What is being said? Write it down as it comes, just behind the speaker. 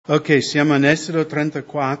Ok, siamo in Esodo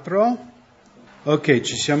 34. Ok,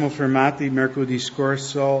 ci siamo fermati mercoledì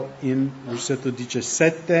scorso in versetto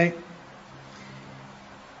 17.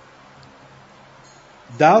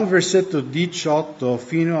 Dal versetto 18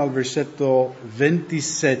 fino al versetto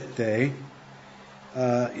 27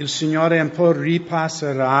 il Signore un po'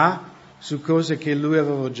 ripasserà su cose che Lui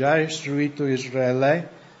aveva già istruito Israele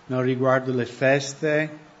riguardo le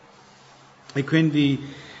feste, e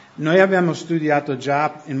quindi noi abbiamo studiato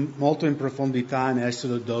già molto in profondità in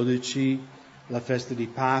Esodo 12 la festa di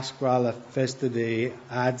Pasqua, la festa dei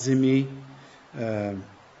Azimi,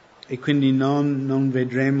 e quindi non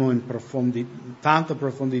vedremo in tanta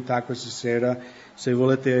profondità questa sera. Se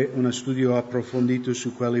volete uno studio approfondito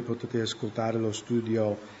su quelli potete ascoltare lo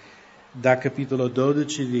studio da capitolo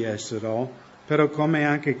 12 di Esodo, però come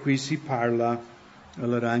anche qui si parla,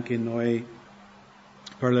 allora anche noi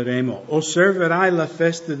parleremo. Osserverai la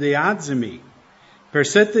festa dei Azimi. Per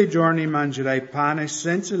 7 giorni mangerai pane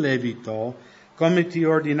senza lievito, come ti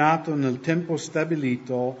ho ordinato nel tempo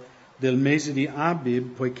stabilito del mese di Abib,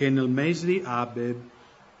 poiché nel mese di Abib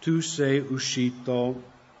tu sei uscito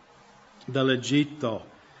dall'Egitto.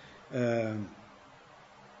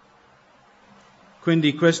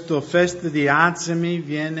 Quindi questa festa di Azimi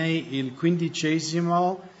viene il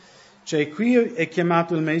 15°, cioè qui è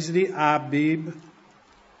chiamato il mese di Abib,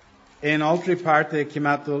 e in altre parti è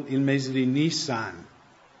chiamato il mese di Nisan,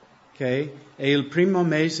 okay? È il primo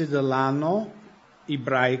mese dell'anno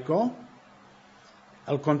ebraico,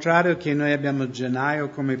 al contrario che noi abbiamo gennaio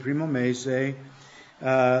come primo mese.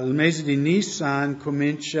 Il mese di Nisan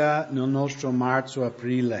comincia nel nostro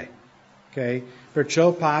marzo-aprile, okay?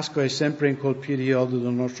 Perciò Pasqua è sempre in quel periodo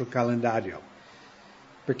del nostro calendario,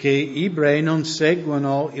 perché gli ebrei non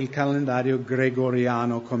seguono il calendario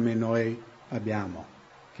gregoriano come noi abbiamo.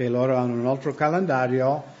 Che loro hanno un altro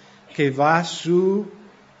calendario che va sui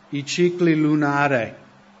cicli lunari,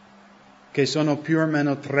 che sono più o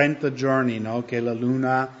meno 30 giorni, no? Che la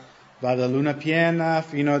luna va da luna piena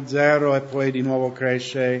fino a 0 e poi di nuovo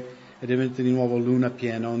cresce e diventa di nuovo luna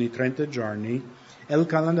piena ogni 30 giorni. E il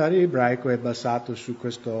calendario ebraico è basato su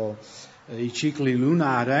questo, i cicli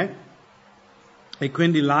lunari, e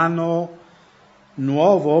quindi l'anno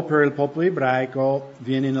nuovo per il popolo ebraico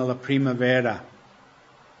viene nella primavera.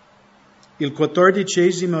 Il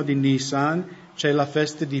 14° di Nisan c'è la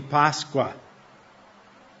festa di Pasqua.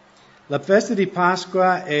 La festa di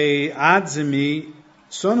Pasqua e Azimi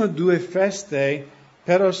sono 2 feste,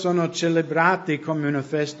 però sono celebrate come una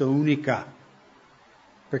festa unica,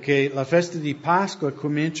 perché la festa di Pasqua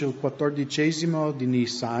comincia il 14° di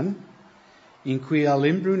Nisan, in cui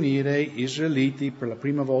all'imbrunire gli israeliti per la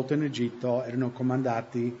prima volta in Egitto erano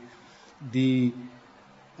comandati di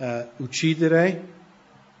uccidere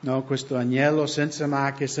questo agnello senza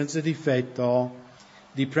macchia, senza difetto,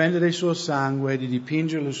 di prendere il suo sangue, di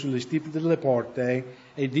dipingerlo sulle stipe delle porte,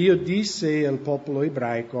 e Dio disse al popolo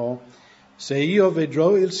ebraico: se io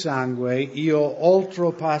vedrò il sangue, io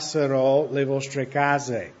oltrepasserò le vostre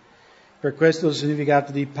case. Per questo il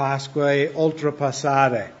significato di Pasqua è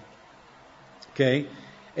oltrepassare. Okay?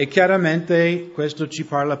 E chiaramente questo ci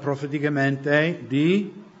parla profeticamente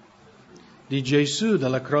di Gesù,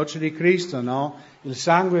 della croce di Cristo, no? Il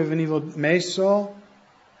sangue veniva messo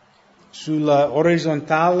sulla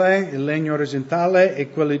orizzontale, il legno orizzontale,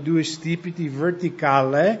 e quelle 2 stipiti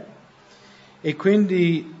verticali, e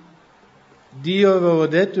quindi Dio aveva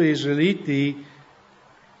detto agli israeliti: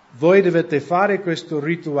 voi dovete fare questo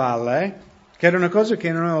rituale, che era una cosa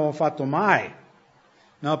che non avevo fatto mai.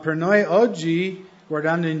 No, per noi oggi,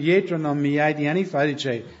 guardando indietro, migliaia di anni fa,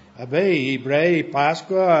 dice: vabbè, gli ebrei,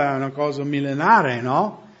 Pasqua è una cosa millenare,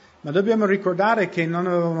 no? Ma dobbiamo ricordare che non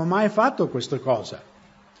avevamo mai fatto questa cosa.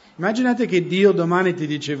 Immaginate che Dio domani ti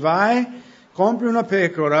dice: vai, compri una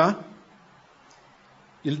pecora,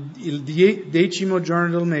 il 10°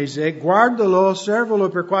 giorno del mese, guardalo, osservalo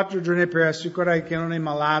per 4 giorni per assicurare che non è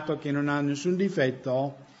malato, che non ha nessun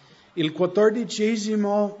difetto. Il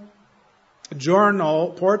 14°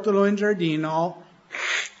 giorno portalo in giardino,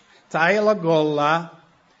 taglia la gola,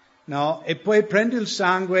 no? E poi prendi il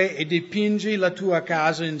sangue e dipingi la tua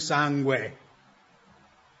casa in sangue,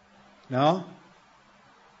 no?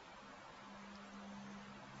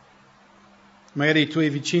 Magari i tuoi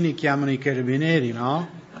vicini chiamano i carabinieri, no?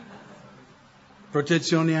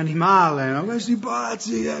 Protezione animale, no? Questi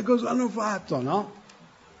pazzi, cosa hanno fatto, no?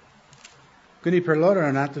 Quindi per loro era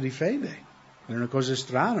un atto di fede, era una cosa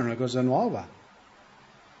strana, una cosa nuova.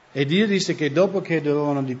 E Dio disse che dopo che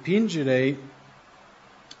dovevano dipingere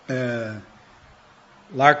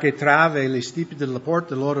l'architrave e le stipe della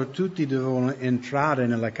porta, loro tutti dovevano entrare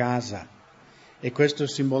nella casa, e questo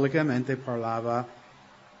simbolicamente parlava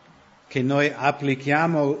che noi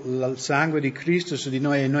applichiamo il sangue di Cristo su di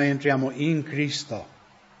noi e noi entriamo in Cristo.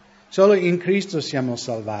 Solo in Cristo siamo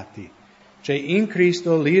salvati. Cioè in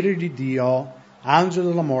Cristo l'ira di Dio, angelo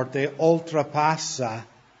della morte, oltrepassa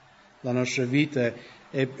la nostra vita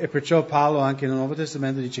e perciò Paolo anche nel Nuovo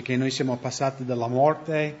Testamento dice che noi siamo passati dalla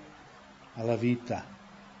morte alla vita.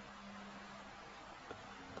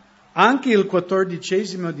 Anche il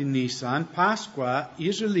 14° di Nisan, Pasqua, gli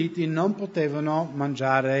israeliti non potevano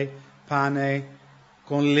mangiare pane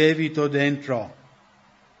con lievito dentro.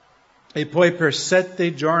 E poi per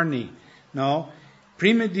 7 giorni, no?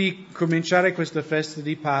 Prima di cominciare questa festa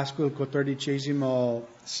di Pasqua, il 14°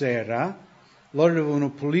 sera, loro dovevano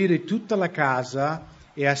pulire tutta la casa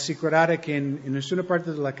e assicurare che in nessuna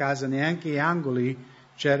parte della casa, neanche gli angoli,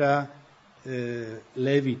 c'era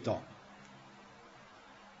lievito.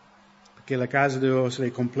 Perché la casa doveva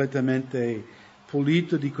essere completamente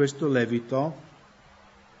pulita di questo lievito.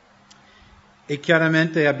 E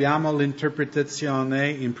chiaramente abbiamo l'interpretazione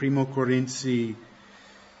in 1 Corinzi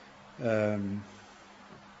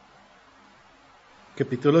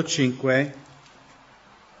capitolo 5,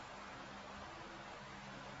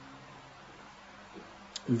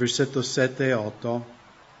 versetto 7 e 8.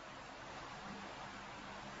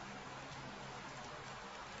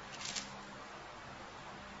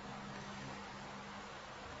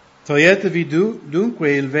 Toglietevi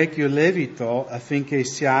dunque il vecchio lievito affinché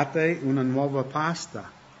siate una nuova pasta.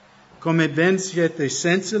 Come ben siete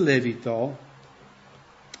senza lievito,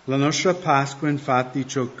 la nostra Pasqua infatti,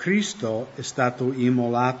 cioè Cristo, è stato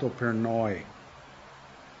immolato per noi.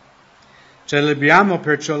 Celebriamo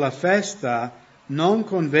perciò la festa non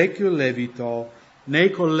con vecchio lievito,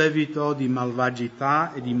 né con lievito di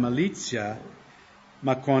malvagità e di malizia,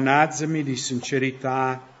 ma con azimi di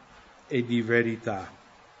sincerità e di verità.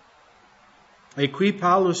 E qui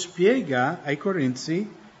Paolo spiega ai Corinzi,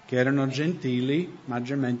 che erano gentili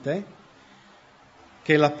maggiormente,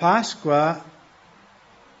 che la Pasqua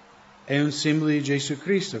è un simbolo di Gesù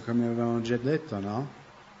Cristo, come avevamo già detto, no?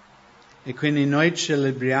 E quindi noi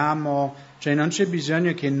celebriamo, cioè non c'è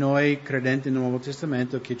bisogno che noi, credenti nel Nuovo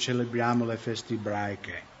Testamento, che celebriamo le feste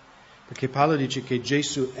ebraiche. Perché Paolo dice che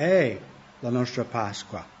Gesù è la nostra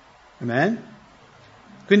Pasqua. Amen?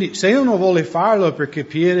 Quindi se uno vuole farlo per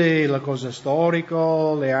capire la cosa storica,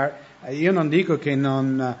 io non dico che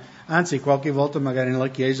non, anzi qualche volta magari nella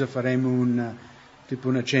Chiesa faremo tipo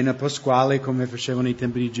una cena pasquale come facevano i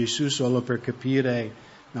tempi di Gesù, solo per capire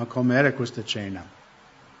com'era questa cena.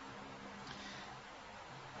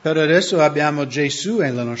 Però adesso abbiamo Gesù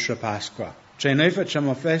nella nostra Pasqua, cioè noi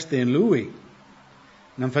facciamo feste in Lui,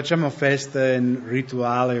 non facciamo feste in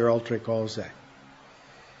rituali o altre cose.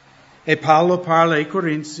 E Paolo parla ai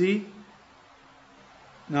Corinzi,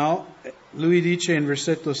 no? Lui dice in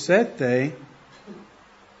versetto 7,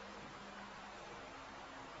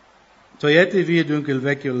 togliete via dunque il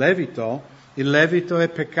vecchio lievito, il lievito è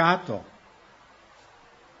peccato,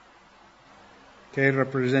 che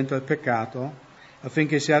rappresenta il peccato,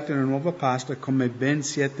 affinché siate una nuova pasta come ben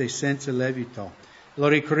siete senza lievito.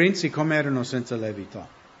 Allora i Corinzi come erano senza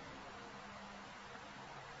lievito?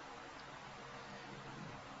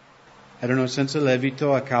 Erano senza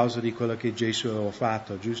lievito a causa di quello che Gesù aveva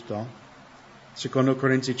fatto, giusto? Secondo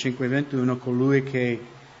Corinzi 5:21, colui che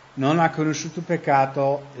non ha conosciuto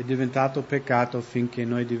peccato è diventato peccato finché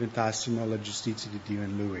noi diventassimo la giustizia di Dio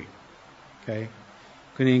in Lui. Okay?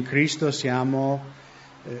 Quindi in Cristo abbiamo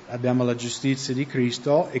la giustizia di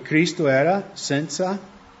Cristo e Cristo era senza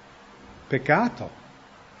peccato.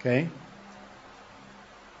 Okay?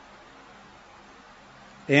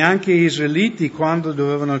 E anche gli israeliti, quando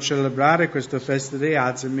dovevano celebrare questa festa dei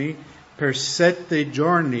azimi, per 7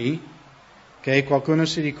 giorni, okay, qualcuno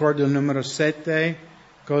si ricorda il numero 7?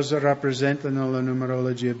 Cosa rappresenta nella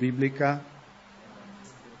numerologia biblica?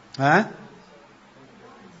 No,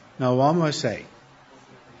 uomo è 6.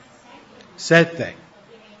 7.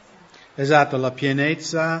 Esatto, la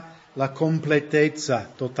pienezza, la completezza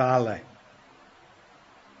totale.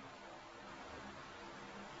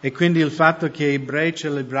 E quindi il fatto che gli ebrei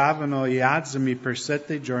celebravano gli azimi per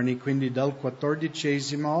 7 giorni, quindi dal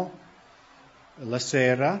 14° la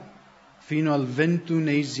sera fino al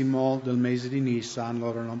 21° del mese di Nisan,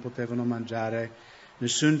 loro non potevano mangiare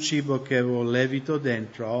nessun cibo che aveva lievito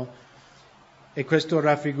dentro, e questo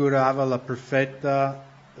raffigurava la perfetta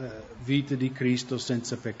vita di Cristo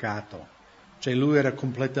senza peccato. Cioè lui era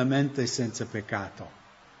completamente senza peccato.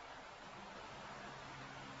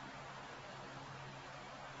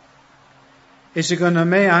 E secondo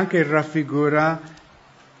me anche raffigura,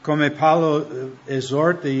 come Paolo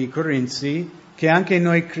esorta i Corinzi, che anche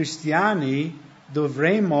noi cristiani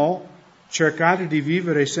dovremo cercare di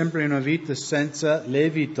vivere sempre una vita senza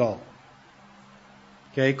levito,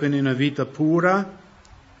 ok? Quindi una vita pura,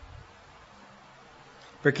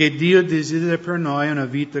 perché Dio desidera per noi una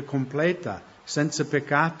vita completa, senza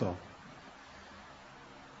peccato.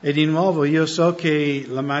 E di nuovo io so che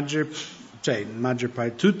la maggior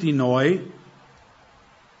parte, tutti noi,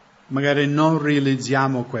 magari non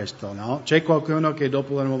realizziamo questo, no? C'è qualcuno che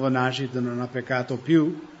dopo la nuova nascita non ha peccato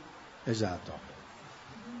più? Esatto.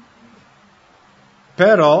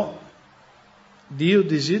 Però Dio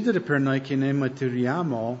desidera per noi che ne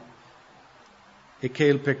maturiamo e che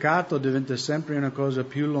il peccato diventa sempre una cosa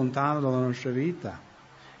più lontana dalla nostra vita.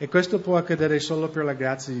 E questo può accadere solo per la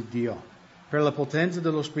grazia di Dio, per la potenza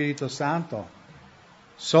dello Spirito Santo.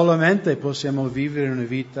 Solamente possiamo vivere una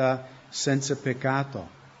vita senza peccato.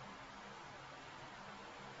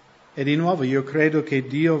 E di nuovo io credo che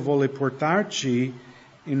Dio vuole portarci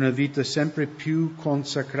in una vita sempre più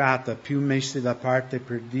consacrata, più messa da parte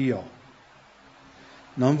per Dio.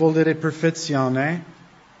 Non vuol dire perfezione,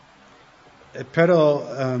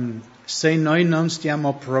 però se noi non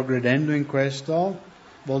stiamo progredendo in questo,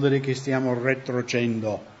 vuol dire che stiamo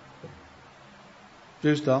retrocedendo.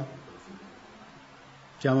 Giusto?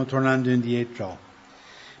 Stiamo tornando indietro.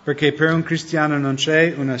 Perché per un cristiano non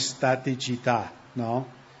c'è una staticità,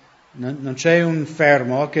 no? Non c'è un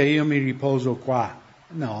fermo, ok, io mi riposo qua.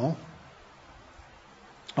 No.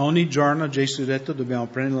 Ogni giorno Gesù ha detto dobbiamo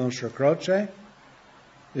prendere la nostra croce. Ha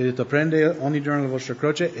detto prendete ogni giorno la vostra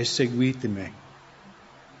croce e seguitemi.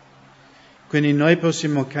 Quindi noi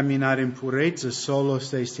possiamo camminare in purezza solo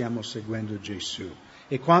se stiamo seguendo Gesù.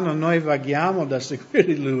 E quando noi vaghiamo da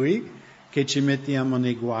seguire Lui, che ci mettiamo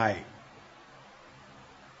nei guai.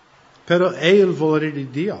 Però è il volere di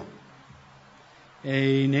Dio.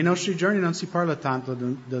 E nei nostri giorni non si parla tanto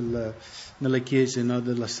nelle chiese, no,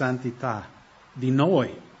 della santità, di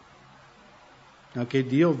noi. No, che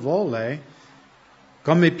Dio vuole,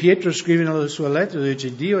 come Pietro scrive nella sua lettera,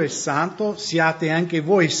 dice Dio è santo, siate anche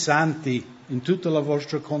voi santi in tutta la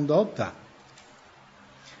vostra condotta.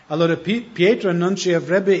 Allora Pietro non ci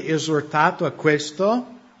avrebbe esortato a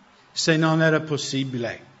questo se non era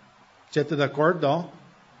possibile. Siete d'accordo?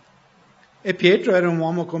 E Pietro era un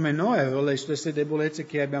uomo come noi, aveva le stesse debolezze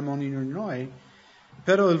che abbiamo ognuno di noi,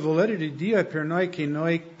 però il volere di Dio è per noi che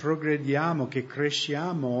noi progrediamo, che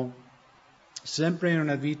cresciamo sempre in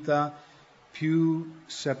una vita più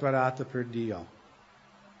separata per Dio.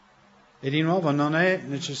 E di nuovo non è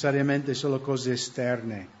necessariamente solo cose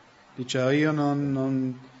esterne. Dice io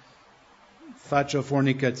non faccio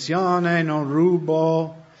fornicazione, non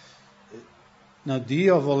rubo. No,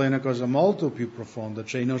 Dio vuole una cosa molto più profonda,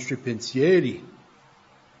 cioè i nostri pensieri,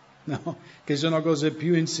 no? Che sono cose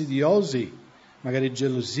più insidiose, magari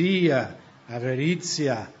gelosia,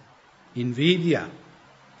 avarizia, invidia.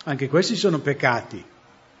 Anche questi sono peccati.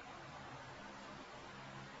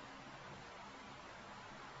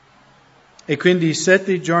 E quindi i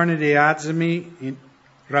 7 giorni di Azimi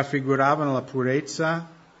raffiguravano la purezza,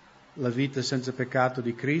 la vita senza peccato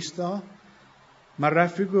di Cristo, ma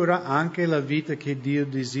raffigura anche la vita che Dio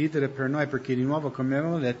desidera per noi, perché di nuovo, come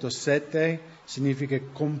abbiamo detto, 7 significa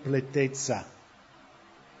completezza.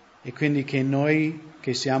 E quindi che noi,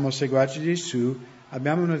 che siamo seguaci di Gesù,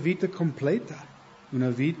 abbiamo una vita completa, una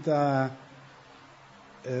vita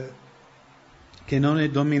che non è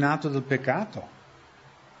dominata dal peccato.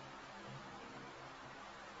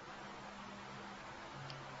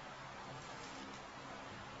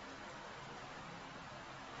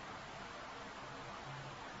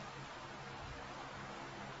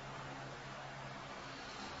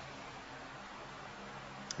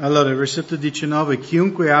 Allora, versetto 19,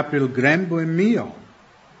 chiunque apre il grembo è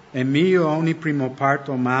mio ogni primo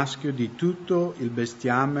parto maschio di tutto il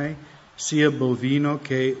bestiame, sia bovino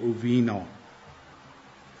che ovino.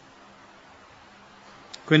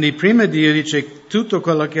 Quindi prima Dio dice tutto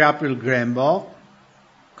quello che apre il grembo,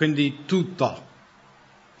 quindi tutto,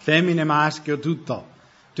 femmine, maschio, tutto,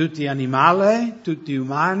 tutti animali, tutti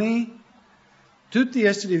umani, tutti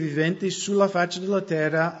esseri viventi sulla faccia della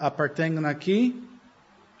terra appartengono a chi?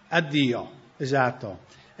 A Dio, esatto.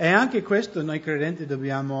 E anche questo noi credenti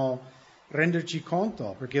dobbiamo renderci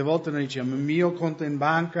conto, perché a volte noi diciamo mio conto in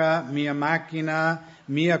banca, mia macchina,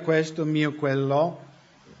 mia questo, mio quello.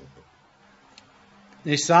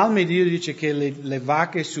 Nei Salmi Dio dice che le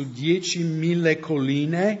vacche su 10.000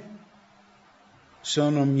 colline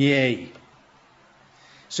sono miei.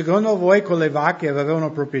 Secondo voi quelle vacche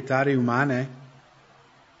avevano proprietari umane?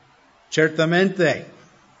 Certamente.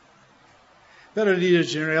 Però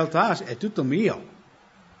dice in realtà è tutto mio.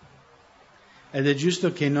 Ed è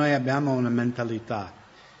giusto che noi abbiamo una mentalità.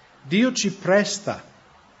 Dio ci presta.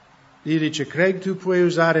 Gli dice, Craig, tu puoi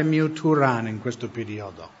usare il mio Turan in questo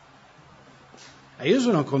periodo. E io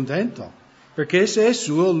sono contento, perché se è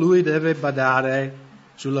suo, lui deve badare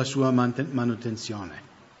sulla sua manutenzione.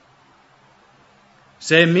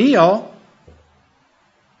 Se è mio,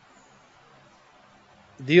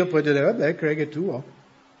 Dio può dire, vabbè, Craig è tuo,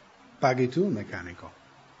 paghi tu il meccanico.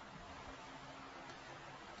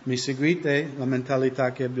 Mi seguite la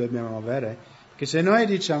mentalità che dobbiamo avere? Che se noi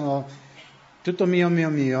diciamo, tutto mio,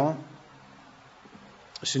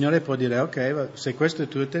 il Signore può dire, ok, se questo è il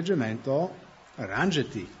tuo atteggiamento,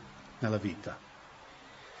 arrangiati nella vita.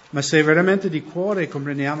 Ma se veramente di cuore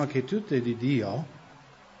comprendiamo che tutto è di Dio,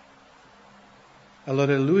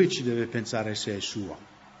 allora Lui ci deve pensare se è suo.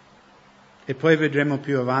 E poi vedremo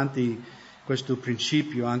più avanti questo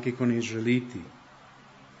principio anche con gli israeliti.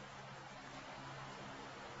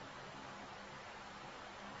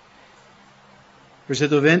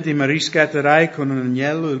 Versetto 20, ma riscatterai con un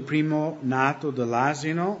agnello il primo nato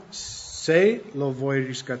dell'asino, se lo vuoi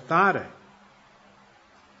riscattare.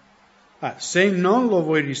 Se non lo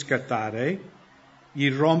vuoi riscattare, gli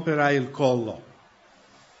romperai il collo.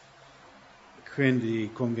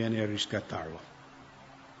 Quindi conviene riscattarlo.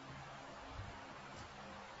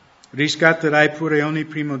 Riscatterai pure ogni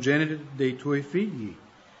primogenito dei tuoi figli.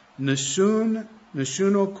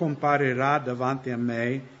 Nessuno comparirà davanti a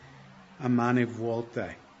me a mani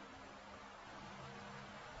vuote.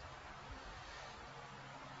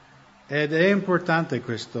 Ed è importante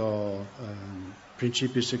questo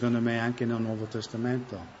principio, secondo me, anche nel Nuovo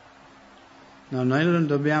Testamento. No, noi non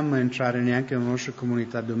dobbiamo entrare neanche nella nostra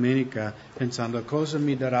comunità domenica pensando cosa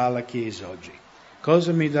mi darà la Chiesa oggi,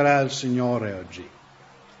 cosa mi darà il Signore oggi.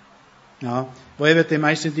 No? Voi avete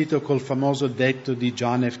mai sentito quel famoso detto di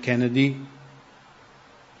John F. Kennedy?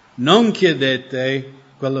 Non chiedete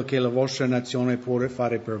quello che la vostra nazione può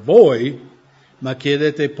fare per voi, ma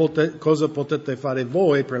chiedete cosa potete fare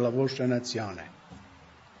voi per la vostra nazione.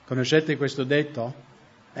 Conoscete questo detto?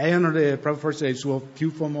 È forse il suo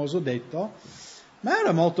più famoso detto, ma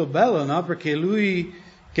era molto bello, no? Perché lui,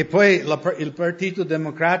 che poi il Partito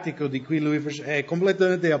Democratico di cui lui è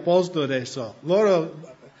completamente opposto adesso,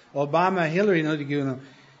 loro, Obama e Hillary, no, dicono,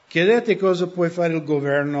 chiedete cosa può fare il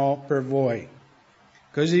governo per voi.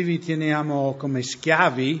 Così vi teniamo come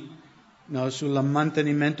schiavi, no, sul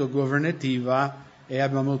mantenimento governativo e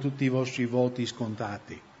abbiamo tutti i vostri voti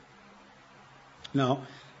scontati. No,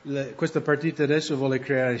 questo partito adesso vuole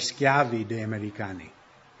creare schiavi dei americani,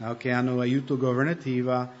 no, che hanno aiuto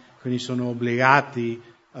governativo, quindi sono obbligati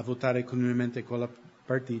a votare comunemente con la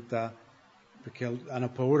partita perché hanno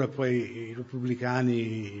paura poi i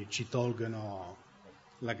repubblicani ci tolgono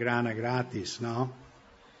la grana gratis, no?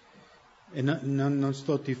 E non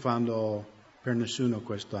sto tifando per nessuno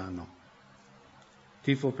quest'anno.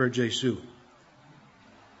 Tifo per Gesù.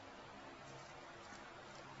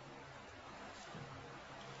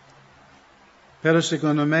 Però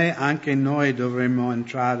secondo me anche noi dovremmo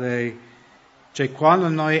entrare, cioè quando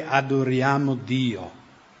noi adoriamo Dio,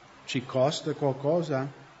 ci costa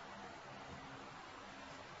qualcosa?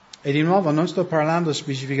 E di nuovo non sto parlando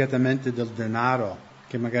specificatamente del denaro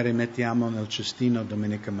che magari mettiamo nel cestino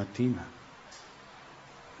domenica mattina.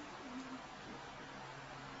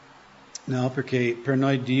 No, perché per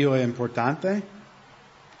noi Dio è importante.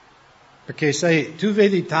 Perché sai, tu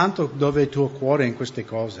vedi tanto dove è il tuo cuore in queste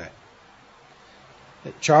cose.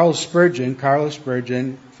 Carl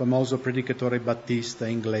Spurgeon, famoso predicatore battista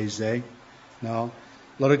inglese, no?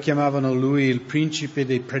 Loro chiamavano lui il principe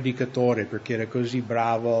dei predicatori perché era così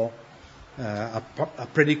bravo a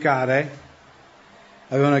predicare.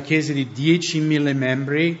 Aveva una chiesa di 10.000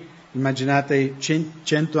 membri, immaginate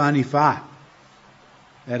 100 anni fa.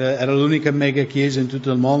 Era l'unica mega chiesa in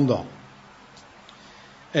tutto il mondo.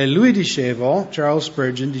 E lui Charles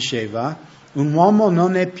Spurgeon diceva, un uomo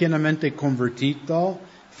non è pienamente convertito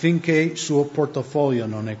finché il suo portafoglio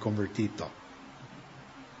non è convertito.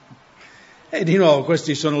 E di nuovo,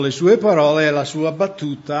 queste sono le sue parole e la sua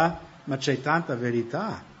battuta, ma c'è tanta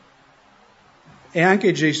verità. E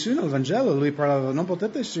anche Gesù nel Vangelo, lui parlava, non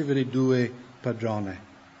potete servire due padroni.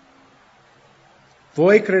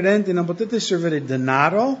 Voi credenti non potete servire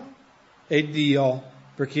denaro e Dio,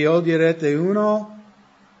 perché odierete uno.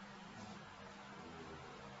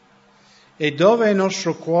 E dove è il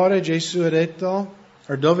nostro cuore, Gesù ha detto,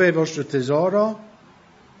 o dove è il vostro tesoro?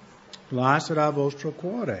 Là sarà il vostro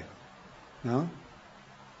cuore, no?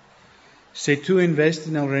 Se tu investi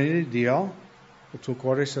nel regno di Dio, il tuo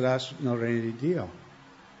cuore sarà nel regno di Dio.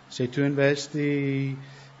 Se tu investi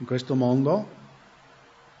in questo mondo,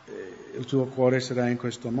 il tuo cuore sarà in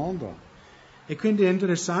questo mondo. E quindi è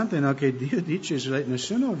interessante, no, che Dio dice,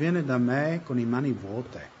 nessuno viene da me con le mani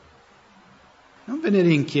vuote. Non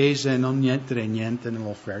venire in chiesa e non mettere niente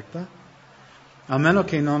nell'offerta, a meno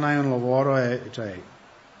che non hai un lavoro,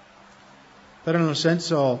 però nel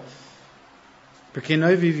senso, perché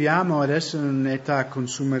noi viviamo adesso in un'età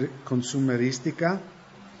consumeristica,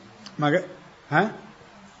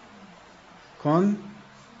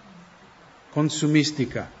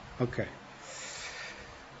 consumistica, ok.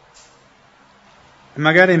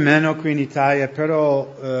 Magari meno qui in Italia,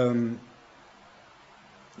 però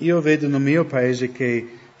io vedo nel mio paese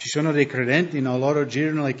che ci sono dei credenti, no? Loro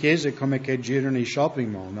girano le chiese come che girano i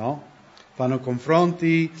shopping mall, no? Fanno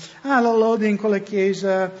confronti, la lode in quella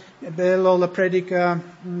chiesa è bello, la predica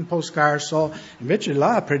un po' scarso, invece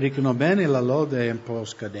là predicano bene, la lode è un po'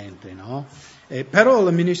 scadente, no? Però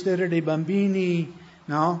il ministero dei bambini,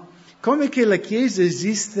 no? Come che la chiesa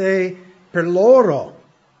esiste per loro?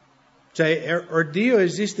 Cioè, Dio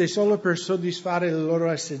esiste solo per soddisfare le loro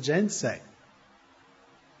esigenze.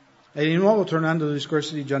 E di nuovo, tornando al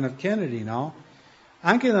discorso di John F. Kennedy, no?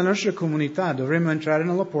 Anche nella nostra comunità dovremmo entrare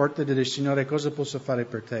nella porta e dire, Signore, cosa posso fare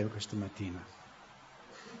per te questa mattina?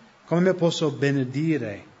 Come posso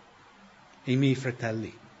benedire i miei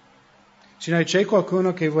fratelli? Signore, c'è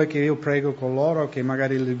qualcuno che vuoi che io prego con loro, che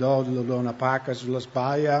magari gli do una pacca sulla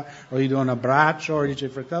spalla, o gli do un abbraccio, o dice,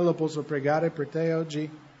 fratello, posso pregare per te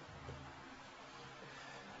oggi?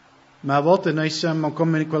 Ma a volte noi siamo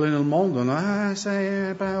come quelli nel mondo, no?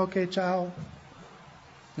 Ok, ciao.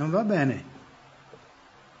 Non va bene.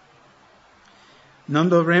 Non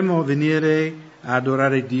dovremmo venire a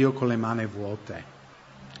adorare Dio con le mani vuote.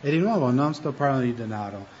 E di nuovo, non sto parlando di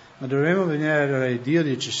denaro, ma dovremmo venire a adorare Dio e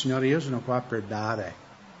dire, Signore, io sono qua per dare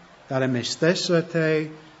me stesso a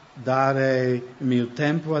te, dare il mio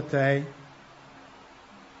tempo a te.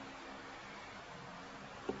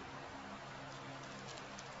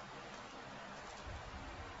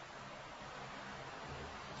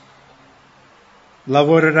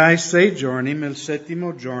 Lavorerai 6 giorni, ma il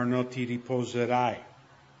 7° giorno ti riposerai.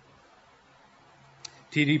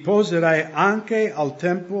 Ti riposerai anche al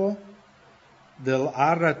tempo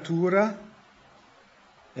dell'aratura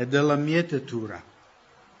e della mietitura.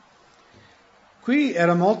 Qui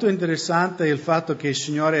era molto interessante il fatto che il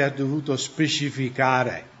Signore ha dovuto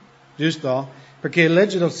specificare, giusto? Perché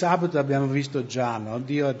legge del sabato abbiamo visto già, no?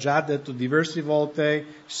 Dio ha già detto diverse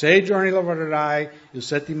volte, 6 giorni lavorerai, il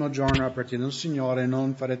 7° giorno appartiene al Signore,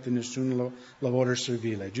 non farete nessun lavoro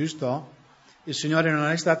servile, giusto? Il Signore non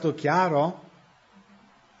è stato chiaro?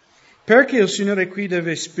 Perché il Signore qui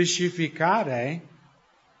deve specificare?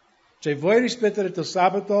 Cioè, vuoi rispettare il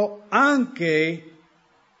sabato anche,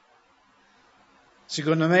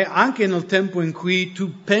 secondo me, anche nel tempo in cui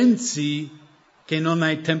tu pensi che non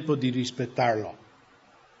hai tempo di rispettarlo.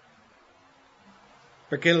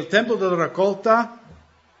 Perché il tempo della raccolta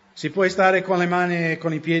si può stare con le mani e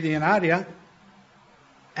con i piedi in aria?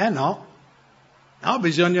 No,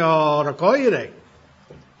 bisogna raccogliere.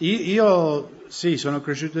 Io sì, sono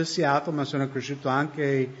cresciuto a Seattle, ma sono cresciuto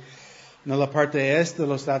anche nella parte est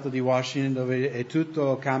dello stato di Washington, dove è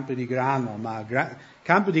tutto campi di grano, ma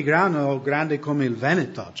campi di grano grande come il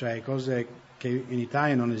Veneto, cioè cose che in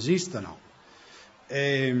Italia non esistono.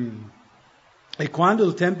 E quando è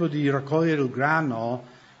il tempo di raccogliere il grano,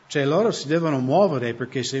 cioè loro si devono muovere,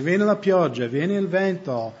 perché se viene la pioggia, viene il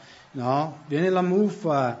vento, no? Viene la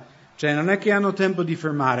muffa, cioè non è che hanno tempo di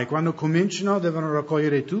fermare, quando cominciano devono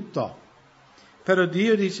raccogliere tutto. Però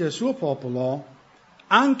Dio dice al suo popolo,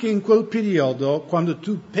 anche in quel periodo, quando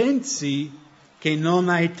tu pensi che non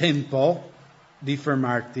hai tempo di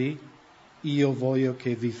fermarti, io voglio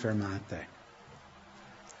che vi fermate.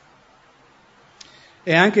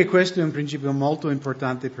 E anche questo è un principio molto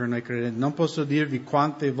importante per noi credenti. Non posso dirvi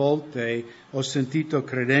quante volte ho sentito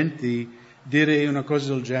credenti dire una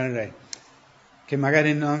cosa del genere, che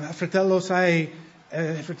magari fratello sai,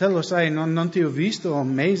 non ti ho visto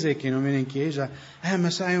un mese che non vieni in chiesa, ma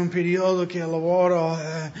sai, è un periodo che lavoro,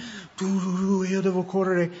 io devo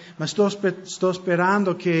correre, ma sto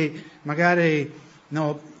sperando che magari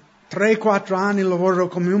 3-4 anni lavoro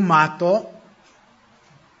come un matto,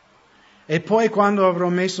 e poi quando avrò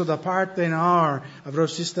messo da parte, avrò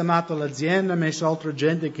sistemato l'azienda, messo altra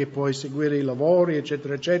gente che può seguire i lavori,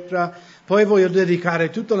 eccetera, eccetera, poi voglio dedicare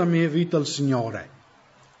tutta la mia vita al Signore.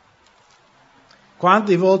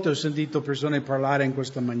 Quante volte ho sentito persone parlare in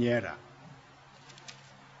questa maniera?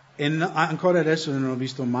 E ancora adesso non ho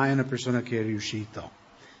visto mai una persona che è riuscito.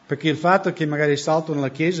 Perché il fatto che magari saltano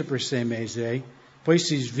la chiesa per 6 mesi, poi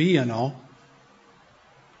si sviano,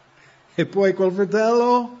 e poi quel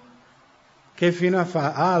fratello, che fine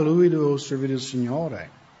fa? Lui deve servire il Signore.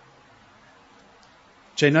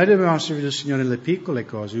 Cioè noi dobbiamo servire il Signore nelle piccole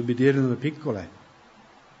cose, ubbidire nelle piccole.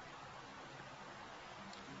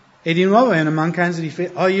 E di nuovo è una mancanza di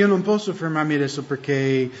fede. Oh, io non posso fermarmi adesso perché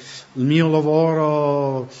il mio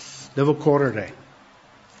lavoro devo correre.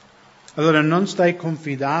 Allora non stai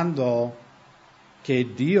confidando che è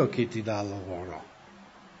Dio che ti dà il lavoro,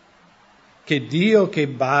 che è Dio che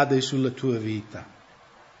bade sulla tua vita.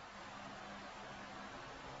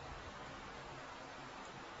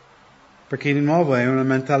 Perché di nuovo è una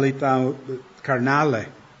mentalità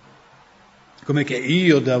carnale, come che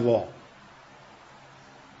io devo.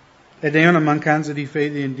 Ed è una mancanza di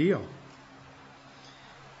fede in Dio.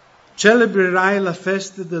 Celebrerai la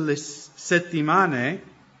festa delle settimane,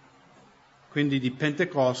 quindi di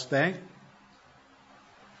Pentecoste,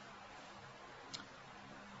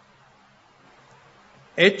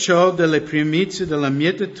 e ciò delle primizie della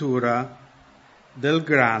mietitura del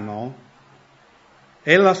grano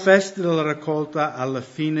e la festa della raccolta alla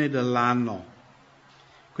fine dell'anno.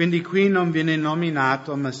 Quindi qui non viene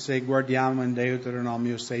nominato, ma se guardiamo in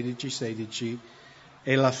Deuteronomio 16:16,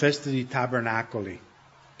 è la festa di tabernacoli.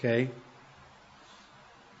 Ok?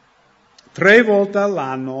 3 volte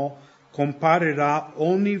all'anno comparirà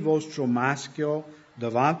ogni vostro maschio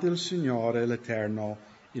davanti al Signore l'Eterno,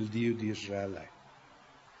 il Dio di Israele.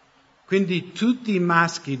 Quindi tutti i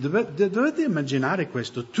maschi, dovete immaginare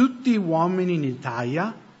questo, tutti gli uomini in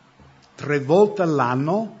Italia, 3 volte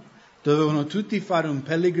all'anno, dovevano tutti fare un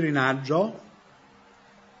pellegrinaggio.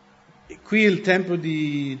 Qui il tempo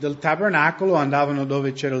del tabernacolo andavano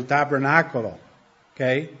dove c'era il tabernacolo,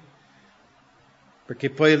 ok? Perché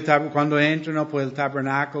poi quando entrano, poi il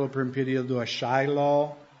tabernacolo per un periodo a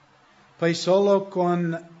Shiloh, poi solo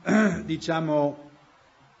con,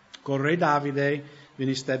 con Re Davide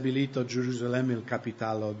viene stabilito a Gerusalemme il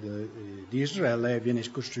capitale di Israele e viene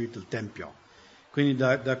costruito il Tempio. Quindi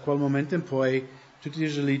da quel momento in poi tutti gli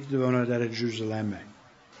israeliti dovevano andare a Gerusalemme.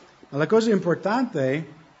 Ma la cosa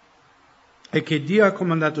importante è che Dio ha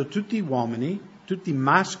comandato tutti gli uomini, tutti i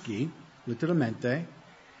maschi, letteralmente,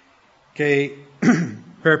 che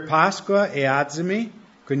per Pasqua e Azimi,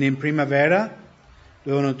 quindi in primavera,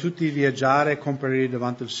 dovevano tutti viaggiare e comparire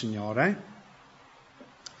davanti al Signore.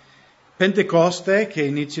 Pentecoste, che è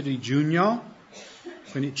inizio di giugno,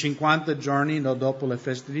 quindi 50 giorni dopo le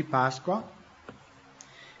feste di Pasqua.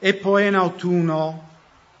 E poi in autunno,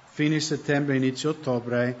 fine settembre, inizio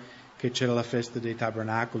ottobre, che c'era la festa dei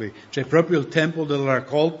tabernacoli. Cioè proprio il tempo della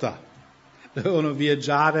raccolta. Dovevano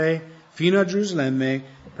viaggiare fino a Gerusalemme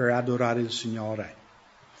per adorare il Signore.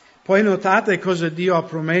 Poi notate cosa Dio ha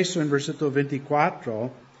promesso in versetto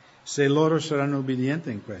 24, se loro saranno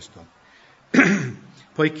obbedienti in questo.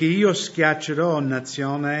 Poiché io schiaccerò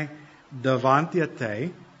nazione davanti a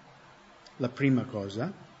te, la prima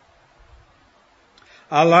cosa,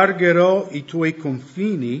 allargherò i tuoi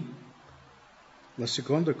confini, la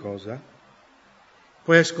seconda cosa,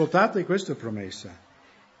 poi ascoltate questa promessa,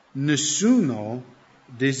 nessuno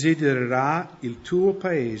desidererà il tuo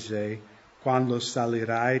paese quando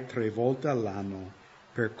salirai 3 volte all'anno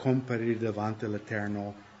per comparire davanti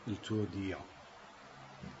all'Eterno, il tuo Dio.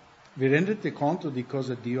 Vi rendete conto di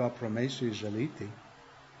cosa Dio ha promesso ai Israeliti?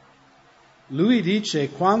 Lui dice,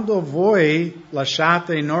 quando voi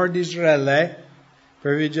lasciate il nord Israele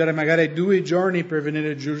per viaggiare magari 2 giorni per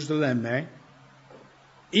venire a Gerusalemme,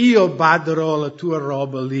 io baderò la tua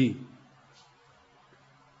roba lì.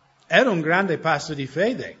 Era un grande passo di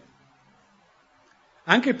fede.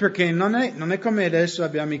 Anche perché non è come adesso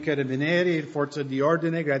abbiamo i carabinieri, forza di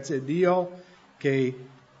ordine, grazie a Dio, che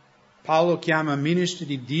Paolo chiama ministri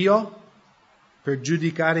di Dio per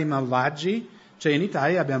giudicare i malvagi. Cioè in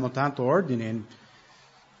Italia abbiamo tanto ordine.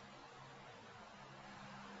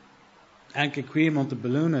 Anche qui in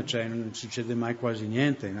Montebelluna non succede mai quasi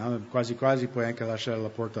niente, no? Quasi puoi anche lasciare la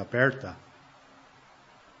porta aperta.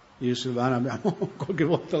 Io e Silvana qualche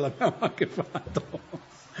volta l'abbiamo anche fatto.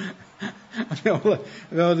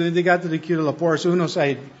 Abbiamo dimenticato di chiudere la porta. Se uno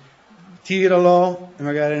tiralo e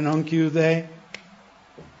magari non chiude.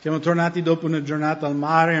 Siamo tornati dopo una giornata al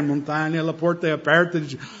mare, in montagna, la porta è aperta e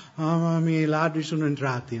dice, oh mamma mia, i ladri sono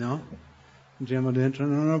entrati, no? Entriamo dentro,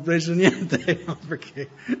 non ho preso niente, no? Perché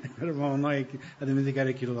eravamo noi a dimenticare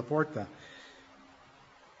di chiudere la porta.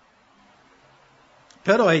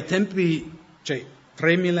 Però ai tempi,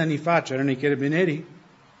 3.000 anni fa c'erano i carabinieri?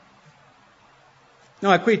 No,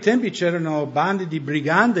 a quei tempi c'erano bande di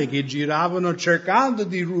brigande che giravano cercando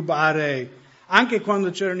di rubare, anche quando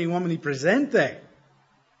c'erano gli uomini presenti.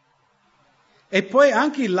 E poi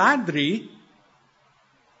anche i ladri,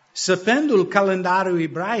 sapendo il calendario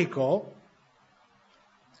ebraico,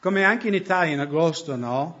 come anche in Italia in agosto,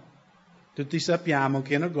 no? Tutti sappiamo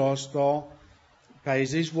che in agosto i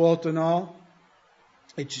paesi svuotano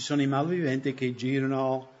e ci sono i malviventi che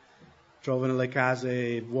girano trovano le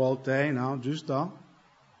case vuote, no? Giusto?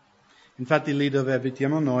 Infatti lì dove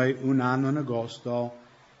abitiamo noi, un anno in agosto,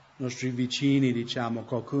 i nostri vicini, diciamo,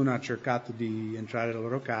 qualcuno ha cercato di entrare nella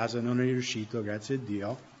loro casa, non è riuscito, grazie a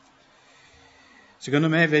Dio. Secondo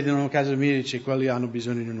me vedono casa mia e dice, quelli hanno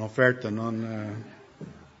bisogno di un'offerta, non...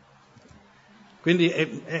 Quindi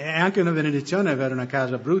è anche una benedizione avere una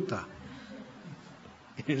casa brutta.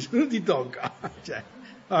 Nessuno ti tocca. Cioè,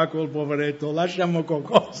 quel poveretto, lasciamo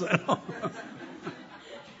qualcosa, no?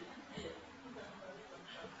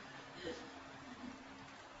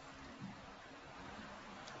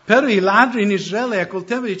 Però i ladri in Israele a quel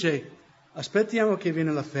tempo dice, aspettiamo che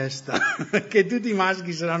viene la festa, che tutti i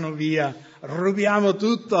maschi saranno via, rubiamo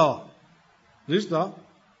tutto. Giusto?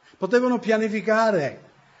 Potevano pianificare.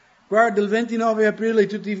 Guarda, il 29 aprile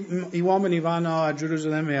tutti gli uomini vanno a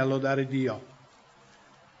Gerusalemme a lodare Dio.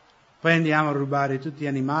 Poi andiamo a rubare tutti gli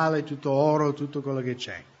animali, tutto oro, tutto quello che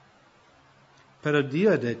c'è. Però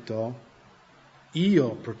Dio ha detto, io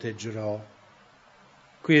proteggerò.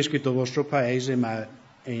 Qui è scritto il vostro paese, ma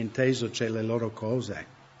è inteso c'è le loro cose.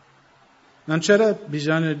 Non c'era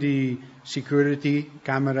bisogno di security,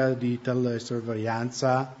 camera di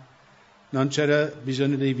telesorveglianza, non c'era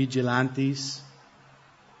bisogno dei vigilanti.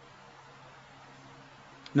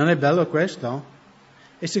 Non è bello questo?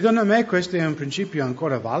 E secondo me questo è un principio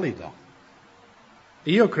ancora valido.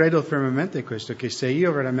 Io credo fermamente questo, che se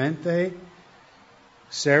io veramente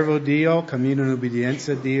servo Dio, cammino in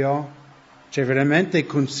obbedienza a Dio, cioè veramente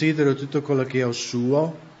considero tutto quello che è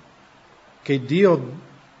suo, che Dio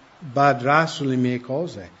badrà sulle mie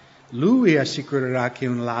cose. Lui assicurerà che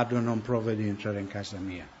un ladro non prova di entrare in casa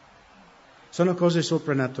mia. Sono cose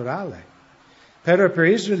soprannaturali. Però per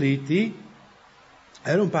gli israeliti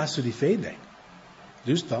era un passo di fede,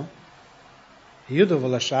 giusto? Io devo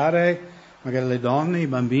lasciare magari le donne, i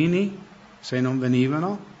bambini, se non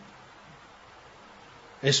venivano,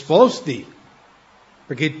 esposti.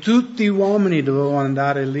 Perché tutti gli uomini dovevano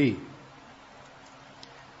andare lì.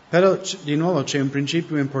 Però di nuovo c'è un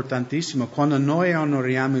principio importantissimo. Quando noi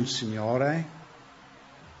onoriamo il Signore,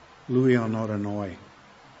 Lui onora noi.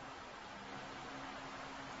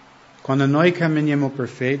 Quando noi camminiamo per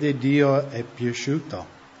fede, Dio è piaciuto.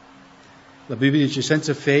 La Bibbia dice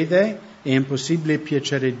senza fede è impossibile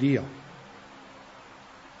piacere a Dio.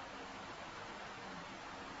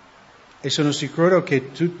 E sono sicuro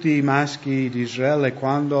che tutti i maschi di Israele,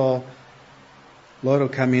 quando loro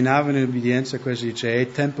camminavano in obbedienza, questo dice,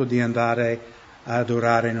 è tempo di andare a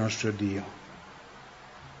adorare il nostro Dio.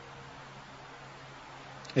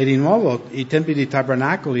 E di nuovo, i tempi di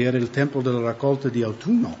tabernacoli era il tempo della raccolta di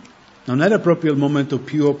autunno. Non era proprio il momento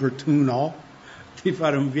più opportuno di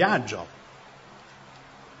fare un viaggio.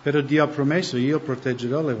 Però Dio ha promesso, io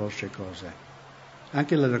proteggerò le vostre cose,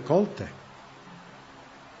 anche le raccolte.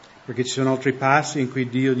 Perché ci sono altri passi in cui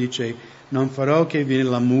Dio dice non farò che viene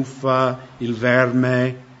la muffa, il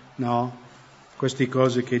verme, no? Queste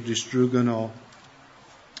cose che distruggono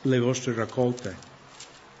le vostre raccolte.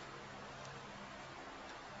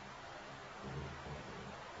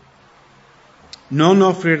 Non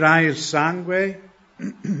offrirai il sangue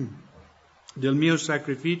del mio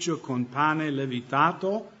sacrificio con pane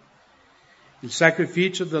levitato. Il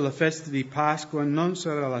sacrificio della festa di Pasqua non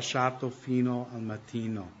sarà lasciato fino al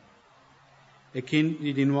mattino. E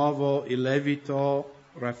quindi di nuovo il levito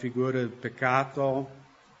raffigura il peccato,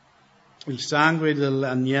 il sangue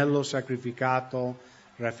dell'agnello sacrificato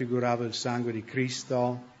raffigurava il sangue di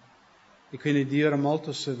Cristo, e quindi Dio era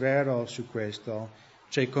molto severo su questo,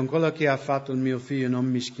 cioè con quello che ha fatto il mio figlio non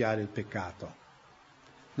mischiare il peccato,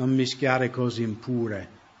 non mischiare cose impure.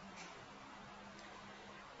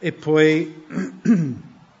 E poi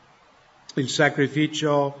il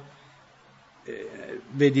sacrificio,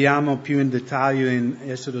 vediamo più in dettaglio in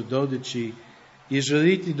Esodo 12, gli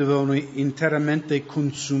israeliti dovevano interamente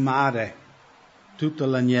consumare tutto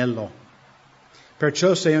l'agnello.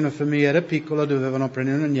 Perciò se una famiglia era piccola dovevano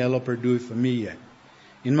prendere un agnello per 2 famiglie,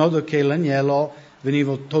 in modo che l'agnello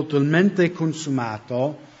veniva totalmente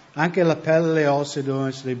consumato, anche la pelle e le ossa dovevano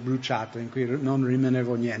essere bruciate, in cui non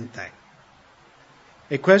rimaneva niente.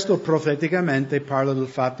 E questo profeticamente parla del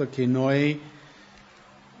fatto che noi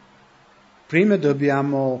prima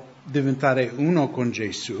dobbiamo diventare uno con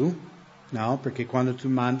Gesù, no? Perché quando tu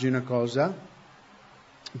mangi una cosa,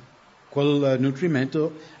 quel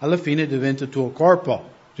nutrimento alla fine diventa il tuo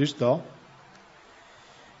corpo, giusto?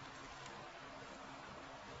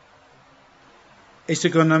 E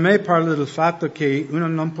secondo me parla del fatto che uno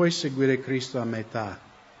non può seguire Cristo a metà.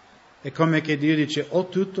 È come che Dio dice o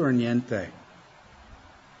tutto o niente.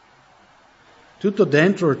 Tutto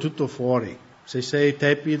dentro o tutto fuori. Se sei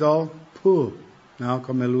tepido, no?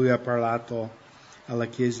 Come lui ha parlato alla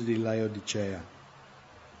chiesa di Laodicea.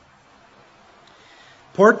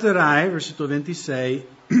 Porterai, versetto 26,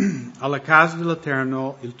 alla casa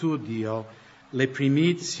dell'Eterno, il tuo Dio, le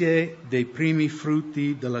primizie dei primi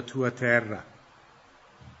frutti della tua terra.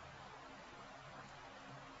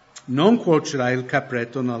 Non cuocerai il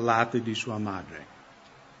capretto nel latte di sua madre,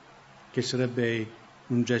 che sarebbe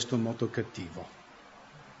un gesto molto cattivo.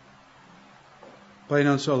 Poi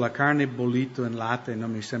non so, la carne bollita in latte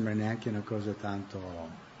non mi sembra neanche una cosa tanto,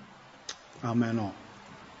 almeno,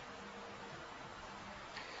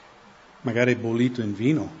 magari bollito in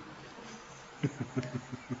vino.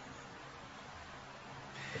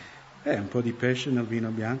 Un po' di pesce nel vino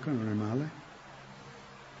bianco non è male.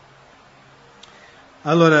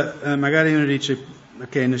 Allora, magari uno dice,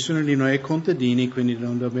 ok, nessuno di noi è contadini, quindi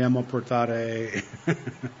non dobbiamo portare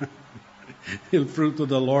il frutto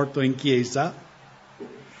dell'orto in chiesa.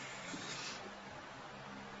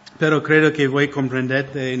 Però credo che voi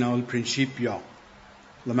comprendete il principio.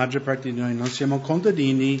 La maggior parte di noi non siamo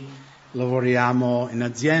contadini, lavoriamo in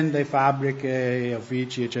aziende, fabbriche,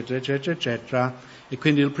 uffici, eccetera, eccetera, eccetera. E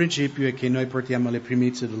quindi il principio è che noi portiamo le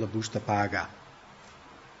primizie della busta paga.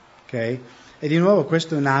 Ok? E di nuovo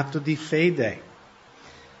questo è un atto di fede.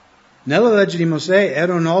 Nella legge di Mosè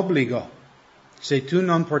era un obbligo. Se tu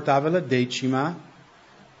non portavi la decima,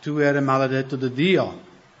 tu eri maledetto da Dio.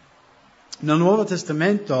 Nel Nuovo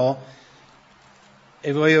Testamento,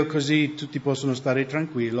 e voglio così tutti possono stare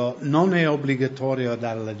tranquilli, non è obbligatorio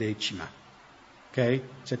dare la decima. Ok?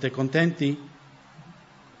 Siete contenti?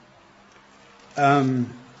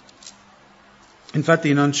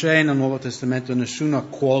 Infatti non c'è nel Nuovo Testamento nessuna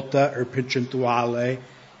quota o percentuale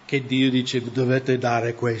che Dio dice dovete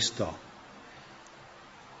dare questo.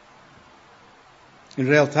 In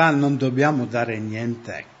realtà non dobbiamo dare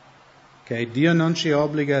niente. Okay? Dio non ci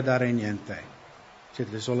obbliga a dare niente.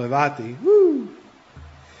 Siete sollevati?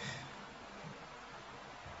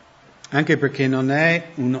 Anche perché non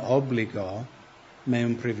è un obbligo, ma è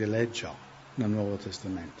un privilegio nel Nuovo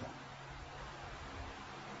Testamento.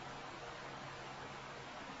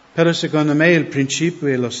 Però secondo me il principio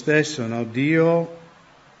è lo stesso, no? Dio,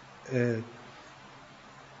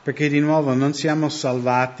 perché di nuovo non siamo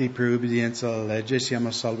salvati per obbedienza alla legge,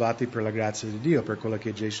 siamo salvati per la grazia di Dio, per quello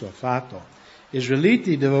che Gesù ha fatto. Gli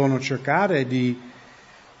israeliti dovevano cercare di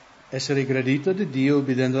essere graditi da Dio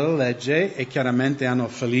obbedendo alla legge e chiaramente hanno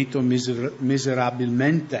fallito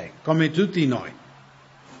miserabilmente, come tutti noi.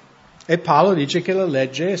 E Paolo dice che la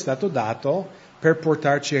legge è stata data per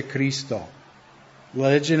portarci a Cristo.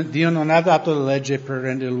 Dio non ha dato la legge per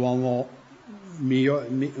rendere l'uomo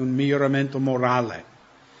un miglioramento morale.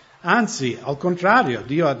 Anzi, al contrario,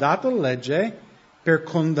 Dio ha dato la legge per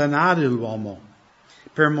condannare l'uomo,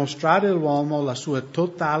 per mostrare all'uomo la sua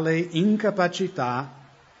totale incapacità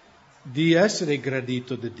di essere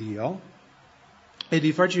gradito da Dio e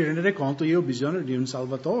di farci rendere conto io ho bisogno di un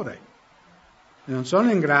Salvatore. E non sono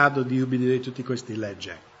in grado di ubbidire tutte queste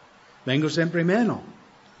leggi. Vengo sempre meno.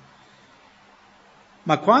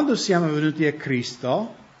 Ma quando siamo venuti a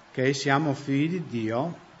Cristo, che siamo figli di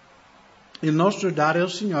Dio, il nostro dare al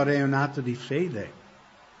Signore è un atto di fede.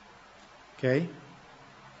 Ok?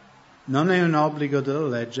 Non è un obbligo della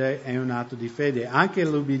legge, è un atto di fede. Anche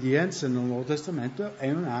l'obbedienza nel Nuovo Testamento è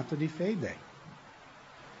un atto di fede.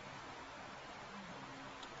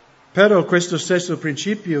 Però questo stesso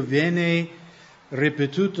principio viene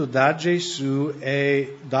ripetuto da Gesù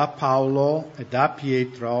e da Paolo e da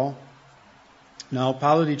Pietro. No,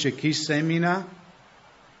 Paolo dice chi semina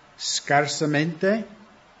scarsamente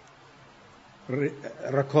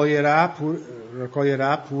raccoglierà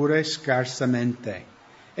pure scarsamente.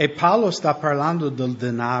 E Paolo sta parlando del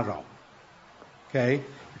denaro, ok?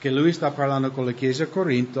 Perché lui sta parlando con la Chiesa a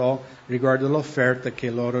Corinto riguardo l'offerta che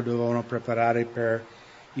loro dovevano preparare per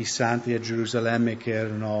i santi a Gerusalemme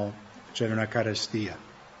c'era una carestia.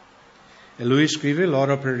 E lui scrive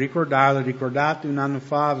loro per ricordarlo, ricordate un anno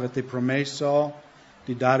fa avete promesso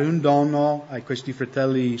di dare un dono a questi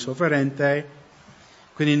fratelli sofferenti,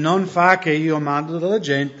 quindi non fa che io mando della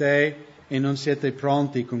gente e non siete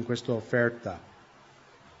pronti con questa offerta.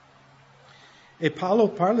 E Paolo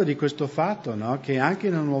parla di questo fatto, no? Che anche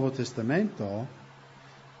nel Nuovo Testamento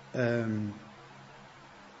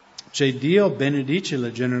Dio benedice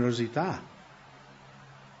la generosità,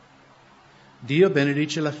 Dio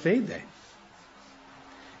benedice la fede.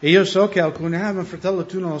 E io so che alcuni, ma fratello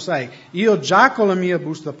tu non lo sai, io già con la mia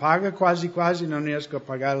busta paga quasi non riesco a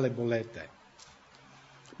pagare le bollette.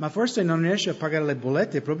 Ma forse non riesci a pagare le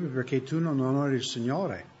bollette proprio perché tu non onori il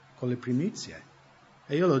Signore con le primizie.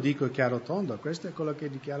 E io lo dico chiaro tondo, questo è quello che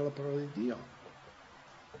dichiara la parola di Dio.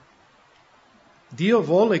 Dio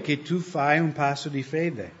vuole che tu fai un passo di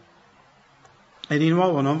fede. E di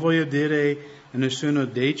nuovo non voglio dire a nessuno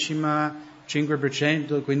decima,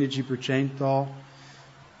 5%, 15%.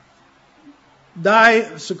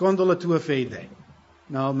 Dai secondo la tua fede.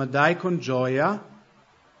 No, ma dai con gioia.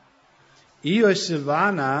 Io e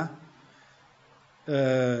Silvana,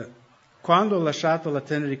 quando ho lasciato la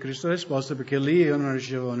tenda di Cristo Risposta, perché lì io non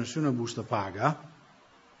ricevevo nessuna busta paga,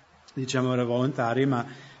 diciamo era volontaria, ma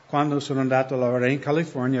quando sono andato a lavorare in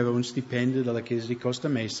California avevo un stipendio dalla chiesa di Costa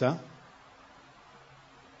Mesa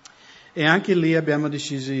e anche lì abbiamo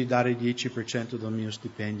deciso di dare il 10% del mio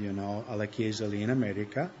stipendio, no, alla chiesa lì in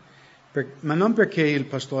America, ma non perché il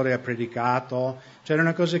pastore ha predicato, c'era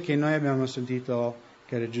una cosa che noi abbiamo sentito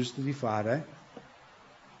che era giusto di fare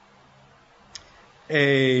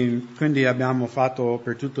e quindi abbiamo fatto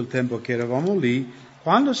per tutto il tempo che eravamo lì.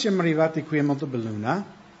 Quando siamo arrivati qui a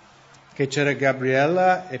Montebelluna, che c'era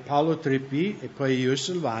Gabriella e Paolo Trippi e poi io e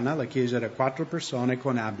Silvana, la chiesa era 4 persone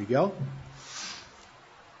con Abigail,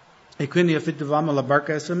 e quindi affittavamo la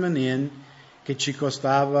barca Samanin che ci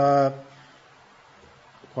costava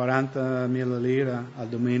 40.000 lire a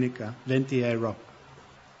domenica, 20 euro.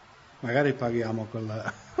 Magari paghiamo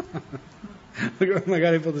quella,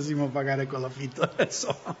 magari potessimo pagare quell'affitto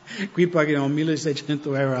adesso. Qui paghiamo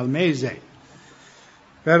 1.600 euro al mese.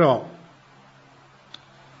 Però,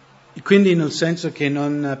 quindi nel senso che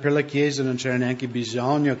per la Chiesa non c'era neanche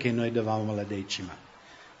bisogno che noi davamo la decima.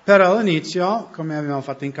 Però all'inizio, come abbiamo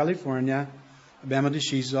fatto in California, abbiamo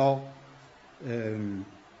deciso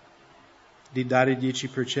di dare il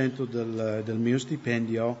 10% del mio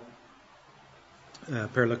stipendio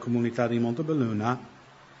per la comunità di Montebelluna.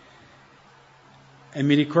 E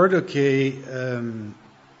mi ricordo che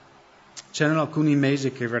c'erano alcuni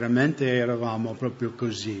mesi che veramente eravamo proprio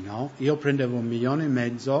così, no? Io prendevo 1,5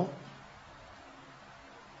 milioni,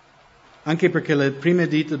 anche perché le prime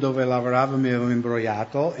ditte dove lavoravo mi avevano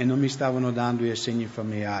imbrogliato e non mi stavano dando gli assegni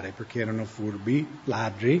familiari perché erano furbi,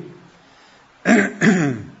 ladri.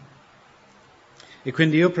 E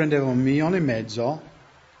quindi io prendevo 1,5 milioni,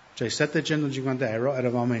 cioè 750 euro,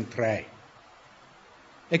 eravamo in 3.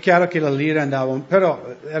 È chiaro che la lira andava,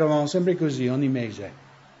 però eravamo sempre così ogni mese.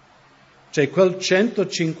 Cioè quel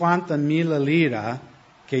 150.000 lire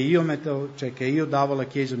che io mettevo, cioè che io davo alla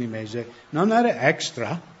chiesa ogni mese, non era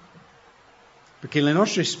extra, perché le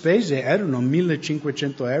nostre spese erano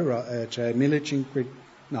 1.500 euro, cioè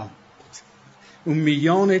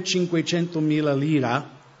 1.500.000 lire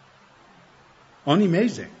ogni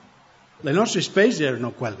mese. Le nostre spese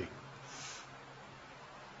erano quelli.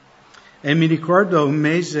 E mi ricordo un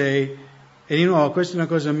mese, e di nuovo questa è una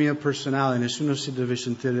cosa mia personale, nessuno si deve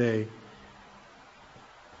sentire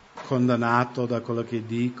condannato da quello che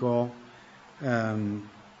dico.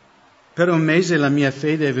 Per un mese la mia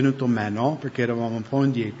fede è venuta meno, perché eravamo un po'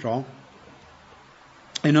 indietro,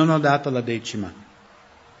 e non ho dato la decima.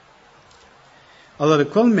 Allora,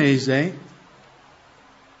 quel mese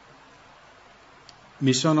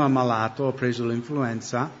mi sono ammalato, ho preso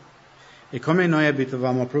l'influenza, e come noi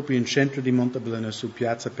abitavamo proprio in centro di Montebelluna, su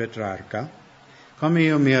piazza Petrarca, come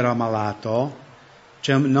io mi ero ammalato,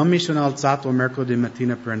 cioè non mi sono alzato mercoledì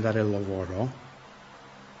mattina per andare al lavoro,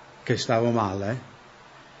 che stavo male,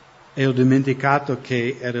 e ho dimenticato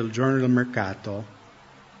che era il giorno del mercato.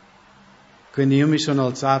 Quindi io mi sono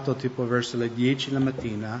alzato tipo verso le 10 la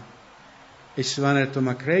mattina e Silvana ha detto: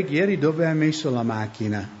 ma Craig, ieri dove hai messo la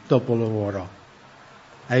macchina dopo lavoro?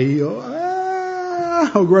 E io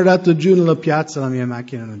ho guardato giù nella piazza, la mia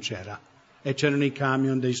macchina non c'era, e c'erano i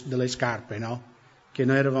camion delle scarpe, no? Che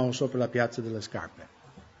noi eravamo sopra la piazza delle scarpe.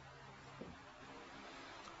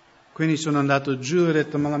 Quindi sono andato giù e ho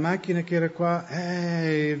detto: ma la macchina che era qua?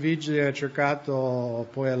 Il vigile ha cercato,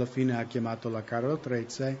 poi alla fine ha chiamato la Carlo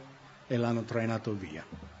Trezze e l'hanno trainato via.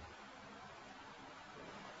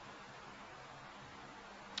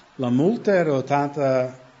 La multa era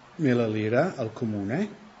 80.000 lire al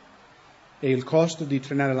comune e il costo di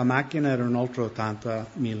trainare la macchina era un altro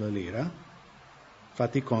 80.000 lire.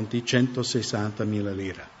 Fatti i conti, 160.000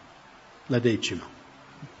 lire, la decima.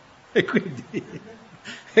 E quindi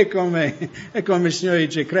è come il Signore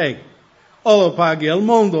dice: Craig, o lo paghi al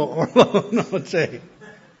mondo o non c'è.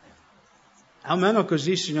 Almeno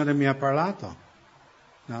così il Signore mi ha parlato,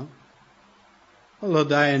 no? O lo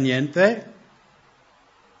dai a niente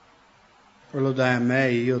o lo dai a me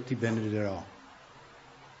e io ti benedirò.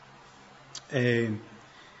 E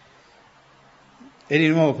di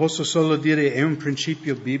nuovo posso solo dire è un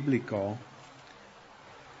principio biblico,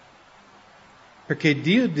 perché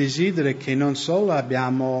Dio desidera che non solo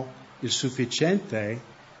abbiamo il sufficiente,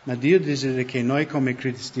 ma Dio desidera che noi come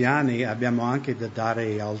cristiani abbiamo anche da dare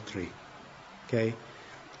agli altri, ok?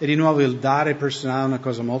 E di nuovo il dare personale è una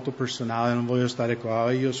cosa molto personale, non voglio stare qua, oh,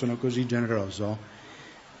 io sono così generoso.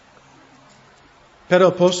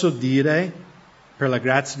 Però posso dire, per la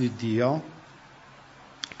grazia di Dio,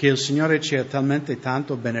 che il Signore ci ha talmente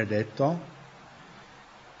tanto benedetto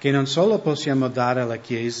che non solo possiamo dare alla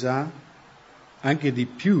Chiesa anche di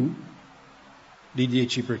più di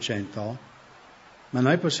 10%, ma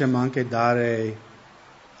noi possiamo anche dare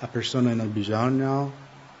a persone nel bisogno,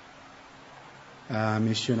 a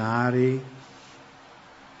missionari.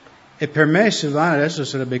 E per me, Silvana, adesso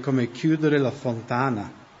sarebbe come chiudere la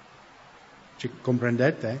fontana. Ci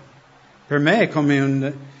comprendete? Per me è come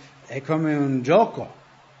un gioco.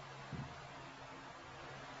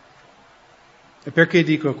 E perché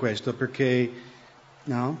dico questo? Perché,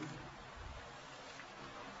 no?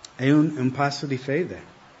 È un passo di fede.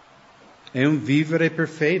 È un vivere per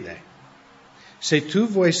fede. Se tu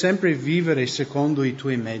vuoi sempre vivere secondo i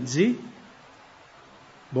tuoi mezzi,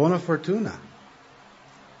 buona fortuna.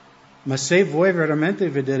 Ma se vuoi veramente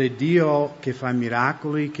vedere Dio che fa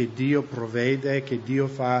miracoli, che Dio provvede, che Dio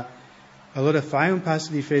fa, allora fai un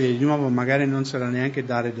passo di fede. Di nuovo, magari non sarà neanche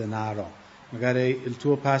dare denaro. Magari il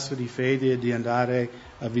tuo passo di fede è di andare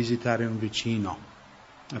a visitare un vicino,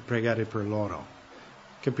 a pregare per loro.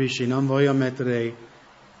 Capisci? Non voglio mettere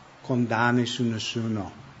condanne su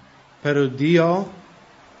nessuno. Però Dio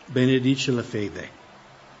benedice la fede.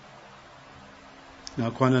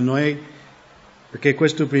 No, quando noi, perché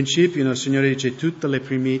questo principio, il Signore dice, tutte le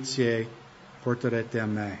primizie porterete a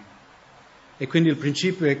me. E quindi il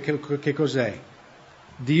principio è che cos'è?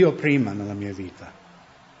 Dio prima nella mia vita.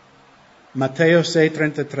 Matteo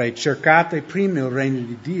 6,33, cercate prima il regno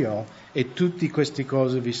di Dio e tutte queste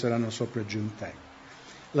cose vi saranno sopraggiunte.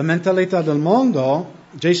 La mentalità del mondo,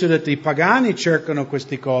 Gesù ha detto, i pagani cercano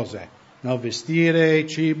queste cose, no? Vestire,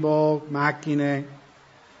 cibo, macchine.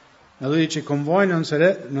 Ma lui dice, con voi non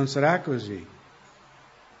sarà così.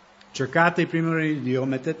 Cercate prima il regno di Dio,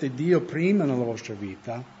 mettete Dio prima nella vostra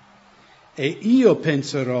vita e io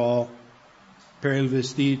penserò per il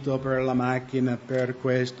vestito, per la macchina, per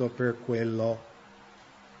questo, per quello.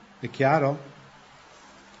 È chiaro?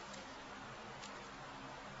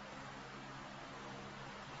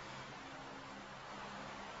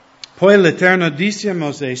 Poi l'Eterno disse a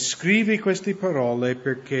Mosè, scrivi queste parole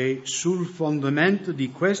perché sul fondamento di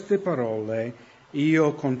queste parole io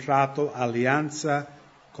ho contratto alleanza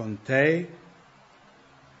con te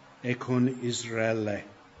e con Israele.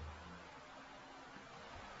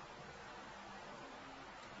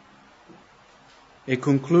 E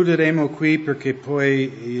concluderemo qui perché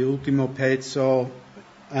poi l'ultimo pezzo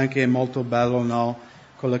anche è molto bello, no?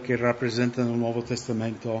 Quello che rappresenta nel Nuovo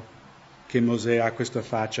Testamento che Mosè ha questa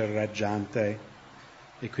faccia raggiante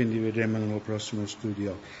e quindi vedremo nel prossimo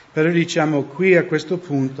studio. Però diciamo qui a questo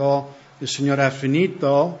punto il Signore ha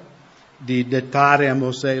finito di dettare a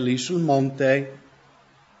Mosè lì sul monte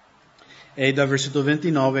e dal versetto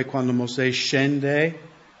 29 quando Mosè scende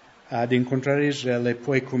ad incontrare Israele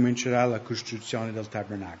poi comincerà la costruzione del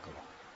tabernacolo.